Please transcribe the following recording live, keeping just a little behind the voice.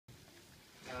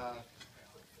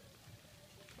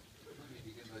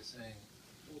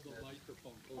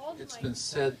It's been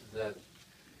said that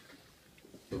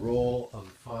the role of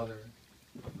the father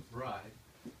of the bride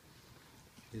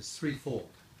is threefold,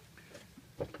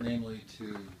 namely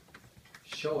to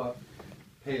show up,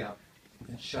 pay up,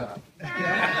 and shut up.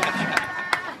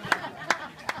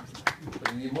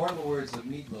 But in the immortal words of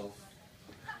Meatloaf,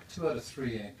 2 out of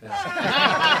 3 ain't bad.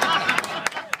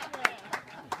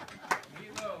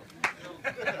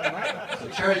 So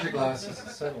charge your glasses and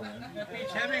settle in.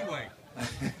 Beach Hemingway.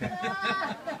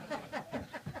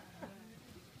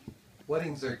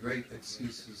 Weddings are great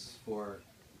excuses for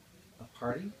a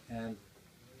party, and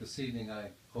this evening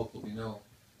I hope will be no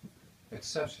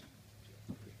exception.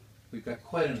 We've got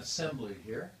quite an assembly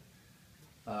here.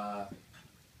 An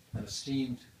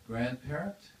esteemed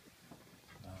grandparent,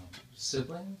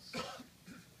 siblings,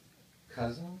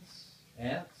 cousins,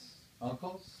 aunts,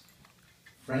 uncles,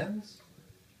 friends,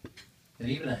 and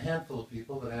even a handful of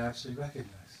people that I actually recognize.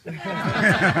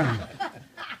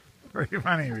 Pretty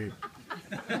funny, Reed.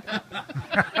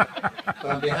 But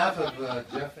on behalf of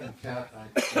Jeff and Kat,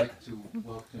 I'd like to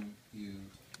welcome you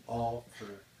all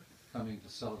for coming to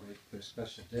celebrate their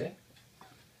special day.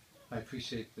 I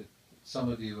appreciate that some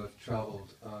of you have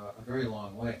traveled a very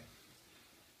long way.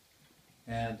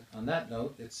 And on that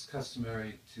note, it's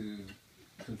customary to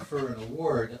confer an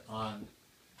award on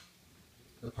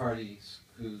the parties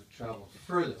who traveled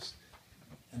furthest.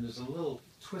 And there's a little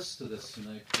twist to this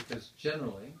tonight, because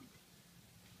generally,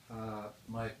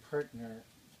 my partner,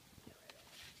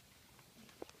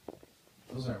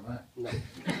 those aren't mine. No.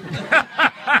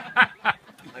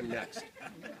 I'm next.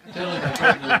 Generally, my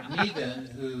partner, Megan,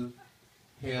 who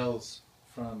hails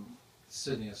from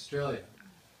Sydney, Australia,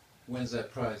 wins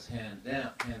that prize hands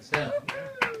down.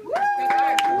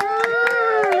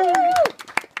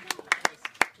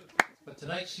 But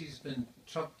tonight she's been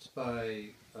trumped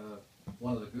by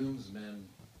one of the groomsmen,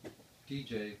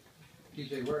 DJ,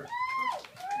 where?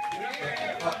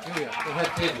 Oh, here we are. The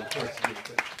head table, of course.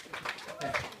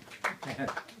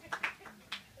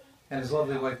 And his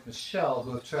lovely wife, Michelle,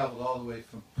 who have traveled all the way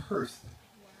from Perth.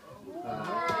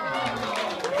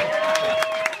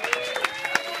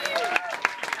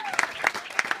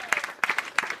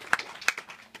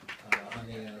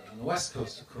 On the west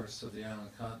coast, of course, of the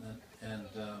island continent. And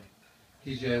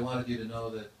DJ, I wanted you to know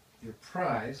that your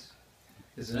prize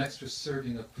is an extra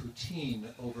serving of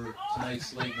poutine over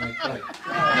tonight's late night fight.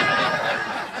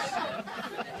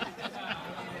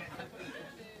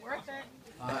 Worth it.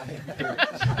 I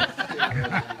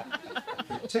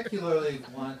particularly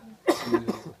want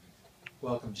to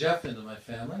welcome Jeff into my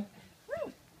family.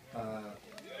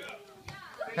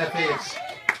 Pepe,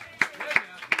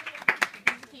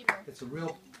 it's a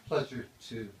real pleasure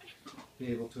to be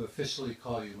able to officially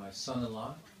call you my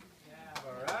son-in-law.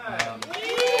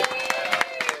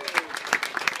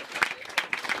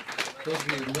 Those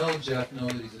of you who know Jeff know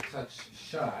that he's a touch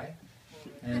shy,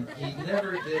 and he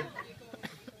never did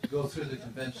go through the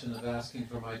convention of asking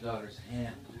for my daughter's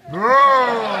hand.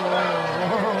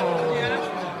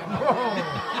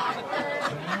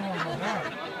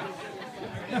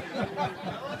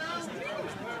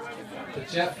 But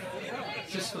Jeff,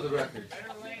 just for the record,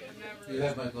 you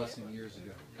had my blessing years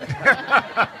ago. I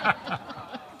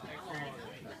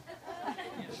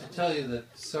should tell you that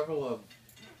several of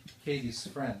Katie's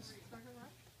friends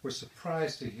were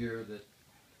surprised to hear that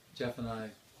Jeff and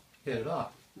I hit it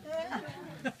off.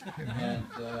 And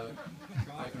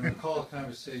I can recall a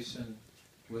conversation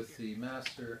with the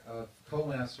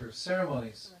co-master of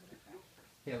ceremonies,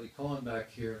 Haley Cohen back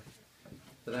here,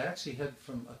 that I actually had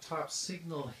from atop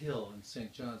Signal Hill in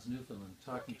St. John's, Newfoundland,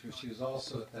 talking to her. She was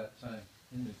also at that time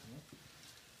in Newfoundland.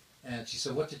 And she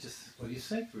said, what do you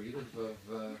think, Reed,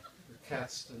 of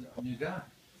Kat's new guy?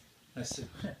 I said,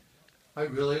 I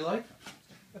really like him.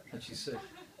 And she said,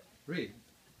 Reed,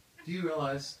 do you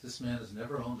realize this man has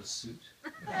never owned a suit?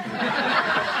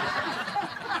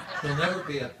 He'll never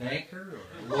be a banker or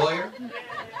a lawyer.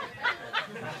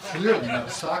 Clearly not a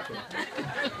stockbroker.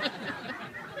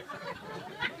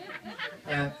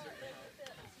 And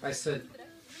I said,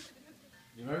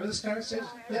 you remember this conversation?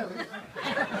 Yeah.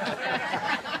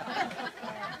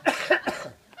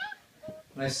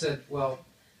 And I said, well,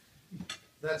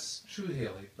 that's true,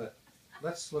 Haley, but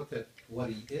let's look at what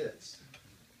he is.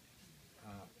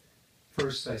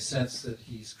 First, I sense that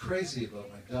he's crazy about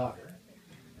my daughter,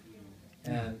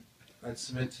 and I'd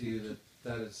submit to you that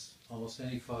that is almost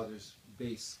any father's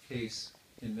base case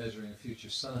in measuring a future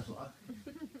son-in-law.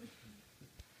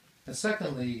 And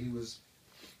secondly, he was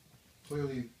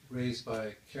clearly raised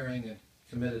by caring and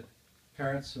committed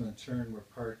parents who in turn were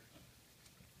part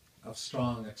of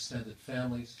strong extended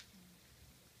families.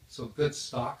 So good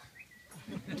stock.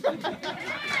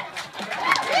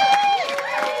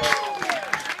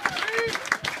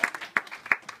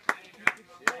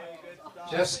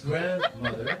 Jeff's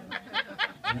grandmother,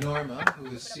 Norma,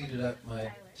 who is seated at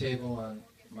my table on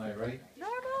my right,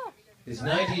 is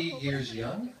 90 years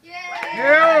young. And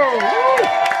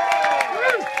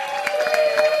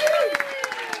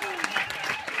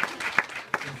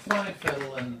fine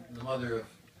fiddle, and the mother of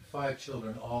 5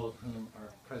 children, all of whom are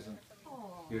present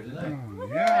here tonight.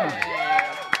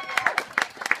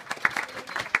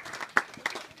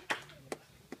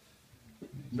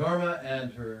 Norma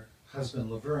and her husband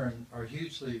Laverne are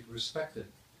hugely respected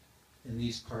in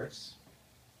these parts.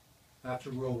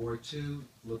 After World War II,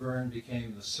 Laverne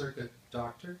became the circuit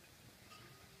doctor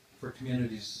for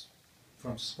communities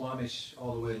from Squamish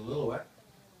all the way to Lillooet.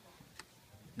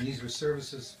 And these were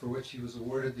services for which he was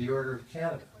awarded the Order of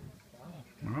Canada.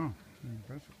 Wow,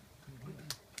 impressive.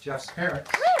 Jeff's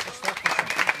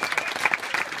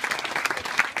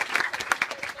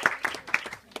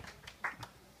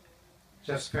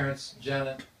parents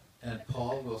Janet and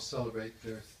Paul, will celebrate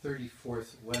their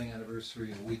 34th wedding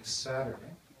anniversary a week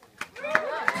Saturday. And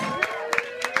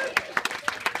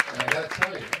I gotta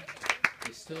tell you,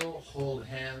 they still hold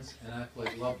hands and act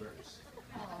like lovebirds.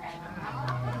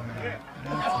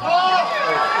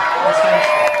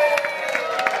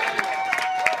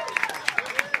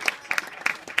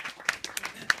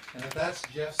 And if that's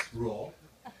Jeff's role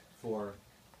for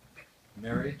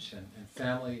marriage and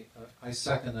family, I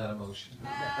second that emotion.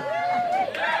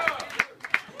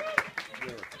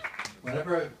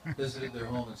 Whenever I've visited their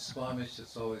home in Squamish,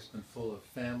 it's always been full of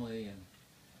family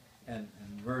and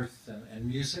mirth and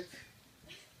music.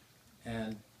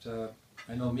 And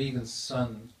I know Megan's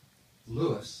son,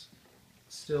 Lewis,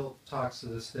 still talks to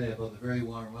this day about the very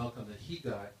warm welcome that he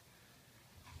got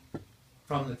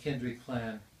from the Kindree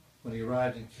clan when he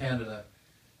arrived in Canada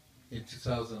in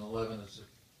 2011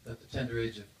 at the tender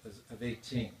age of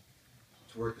 18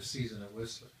 to work a season at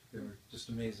Whistler. They were just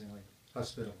amazingly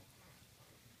hospitable.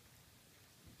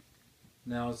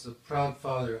 Now, as the proud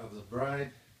father of the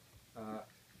bride,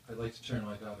 I'd like to turn to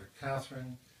my daughter,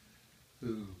 Kathryn,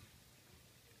 who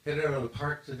hit it out of the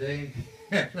park today.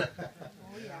 Definitely.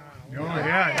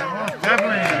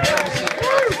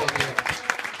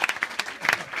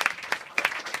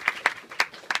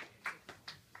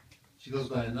 She goes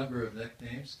by a number of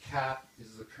nicknames. Kat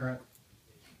is the current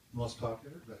most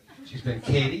popular, but she's been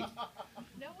Katie.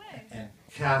 No way. And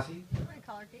Kathy. I'm going to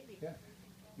call her Katie. Yeah.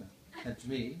 And to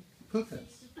me,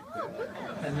 Pookins.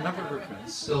 And a number of her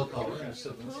friends still call her, and her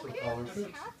siblings still call her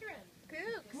Pooks. Kathryn.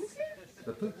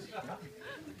 The Pooks.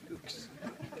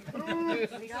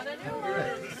 We got a new one.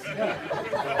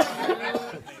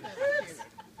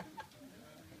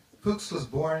 Pooks was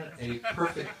born a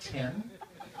perfect 10,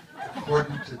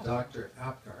 according to Dr.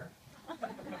 Apgar.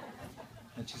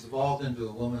 And she's evolved into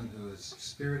a woman who is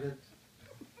spirited,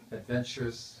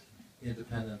 adventurous,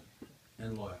 independent,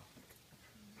 and loyal.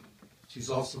 She's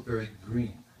also very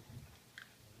green.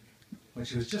 When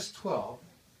she was just 12,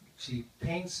 she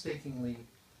painstakingly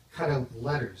cut out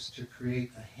letters to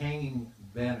create a hanging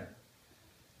banner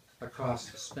across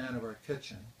the span of our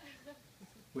kitchen,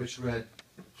 which read,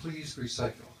 "Please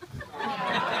recycle."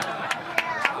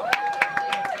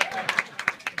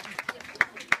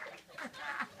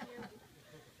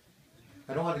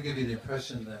 I don't want to give you the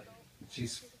impression that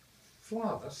she's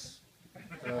flawless.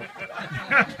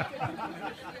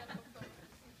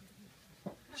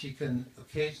 She can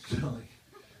occasionally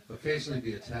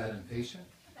be a tad impatient.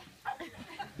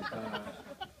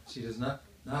 She does not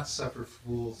suffer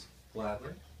fools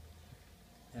gladly.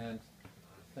 And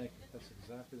thank you. That's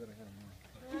exactly what I had in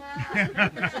mind.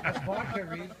 That's vodka,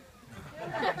 Reed.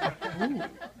 Ooh,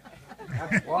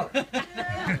 that's water.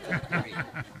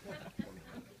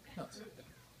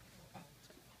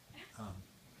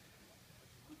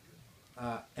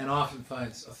 And often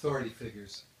finds authority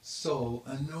figures so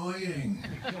annoying.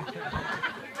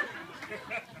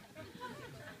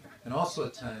 And also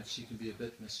at times she can be a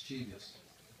bit mischievous.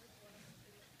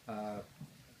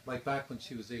 Like back when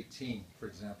she was 18, for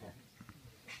example.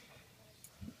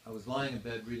 I was lying in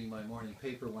bed reading my morning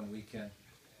paper one weekend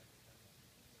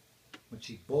when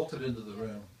she bolted into the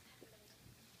room,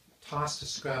 tossed a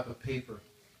scrap of paper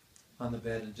on the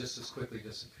bed, and just as quickly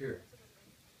disappeared.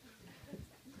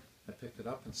 I picked it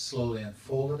up and slowly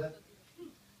unfolded it.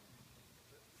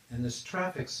 And this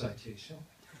traffic citation,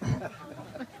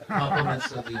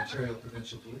 compliments of the Ontario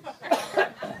Provincial Police,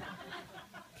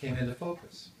 came into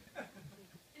focus.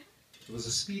 It was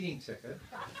a speeding ticket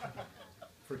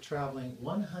for traveling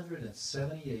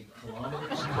 178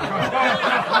 kilometers per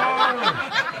hour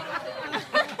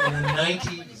in a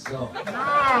 90 zone.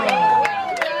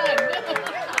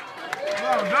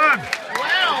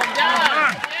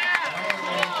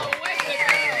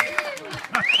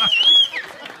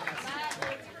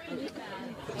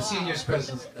 seniors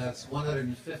present, that's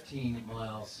 115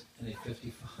 miles and a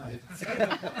 55,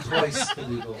 twice the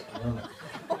legal limit.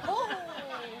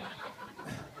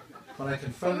 When I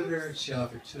confronted her, she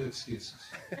offered 2 excuses.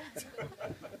 And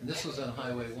this was on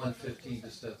Highway 115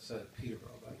 just outside of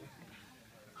Peterborough, by the way.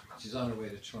 She's on her way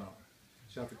to Toronto.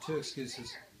 She offered 2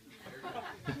 excuses. Oh,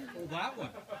 that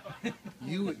one.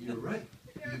 You're right.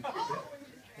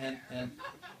 And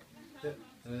I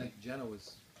think Jenna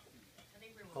was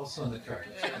also in the car.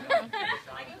 I can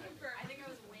confirm. I think I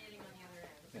was waiting on the other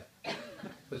end. Yeah.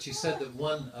 But she said that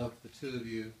one of the 2 of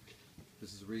you,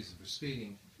 this is the reason for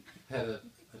speeding,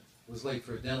 was late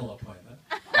for a dental appointment.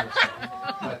 But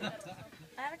I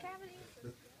have a cavity.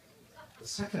 the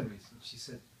second reason, she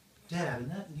said, Dad, in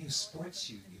that new sports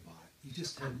shoe you bought, you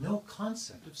just had no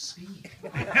concept of speed.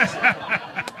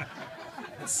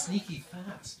 It's sneaky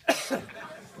fast.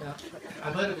 Now,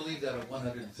 I might have believed that at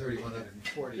 130,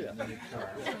 140 in the new car.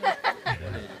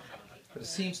 But it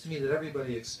seems to me that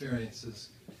everybody experiences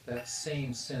that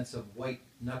same sense of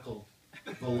white-knuckled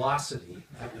velocity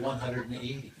at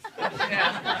 180.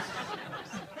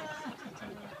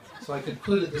 So I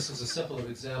concluded this was a simple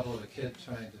example of a kid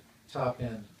trying to top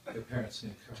end their parents'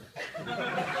 new car.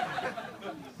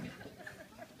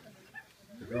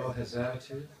 The girl has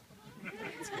attitude,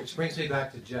 which brings me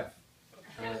back to Jeff.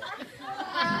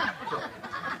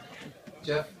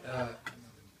 Jeff,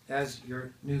 as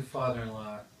your new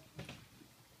father-in-law,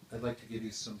 I'd like to give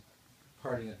you some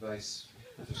parting advice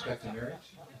with respect to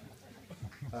marriage.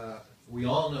 We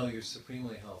all know you're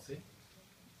supremely healthy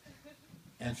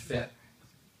and fit,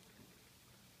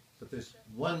 but there's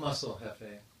one muscle,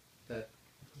 Hefe, that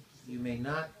you may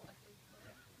not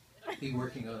be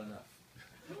working on enough.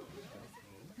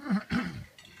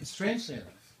 And strangely enough,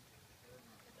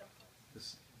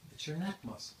 it's your neck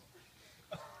muscle.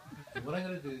 And what I'm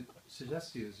going to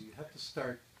suggest to you is you have to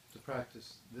start to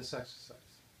practice this exercise.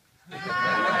 You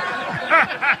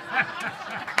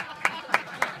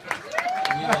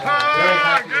know, very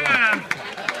happy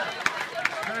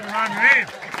Good one, Reed.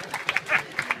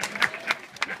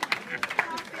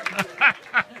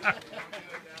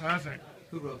 Classic.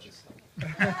 Who wrote this thing?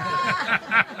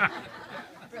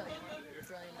 Brilliant.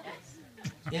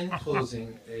 In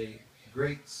closing, a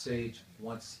great sage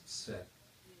once said,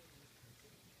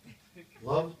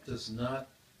 love does not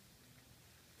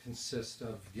consist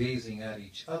of gazing at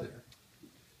each other,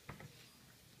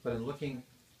 but in looking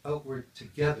outward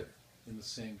together in the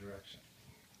same direction.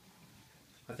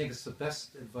 I think it's the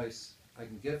best advice I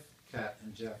can give Kat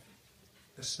and Jeff,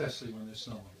 especially when there's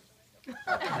snowman.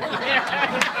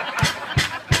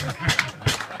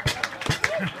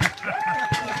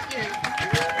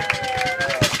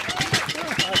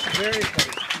 Very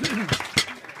funny.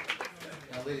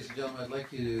 Now, ladies and gentlemen, I'd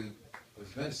like you to, I was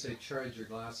going to say charge your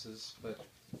glasses, but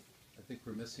I think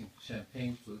we're missing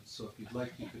champagne flutes, so if you'd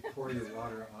like, you could pour your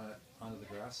water onto the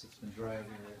grass. It's been dry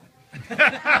everywhere.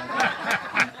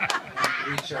 And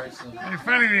recharge them. Very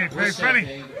funny, Reed. Very with funny.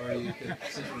 champagne, or you could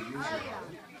simply use your water.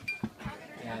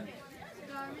 And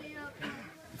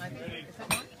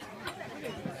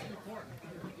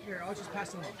Here, I'll just pass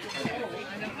them on.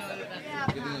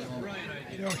 give me a moment.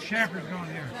 Yo, Champer's going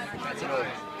here.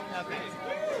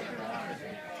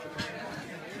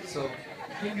 So,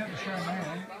 You can get the Chardonnay,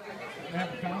 right? They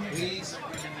have a pound. please,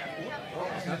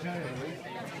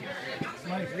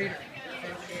 Nice. Reed.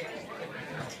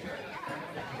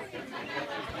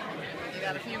 We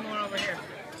got a few more over here.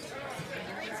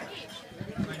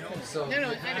 so, No, I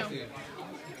know. if you,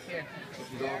 Here. if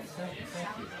you don't, thank you.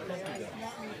 Thank you, guys.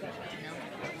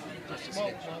 Whoa,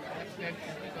 that's good.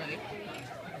 Buddy.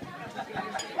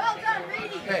 Well done,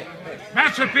 Reedy. Hey,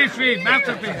 Masterpiece, Reed.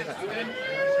 Masterpiece.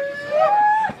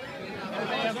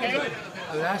 Okay.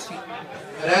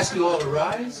 I'd ask you all to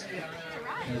rise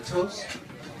and a toast.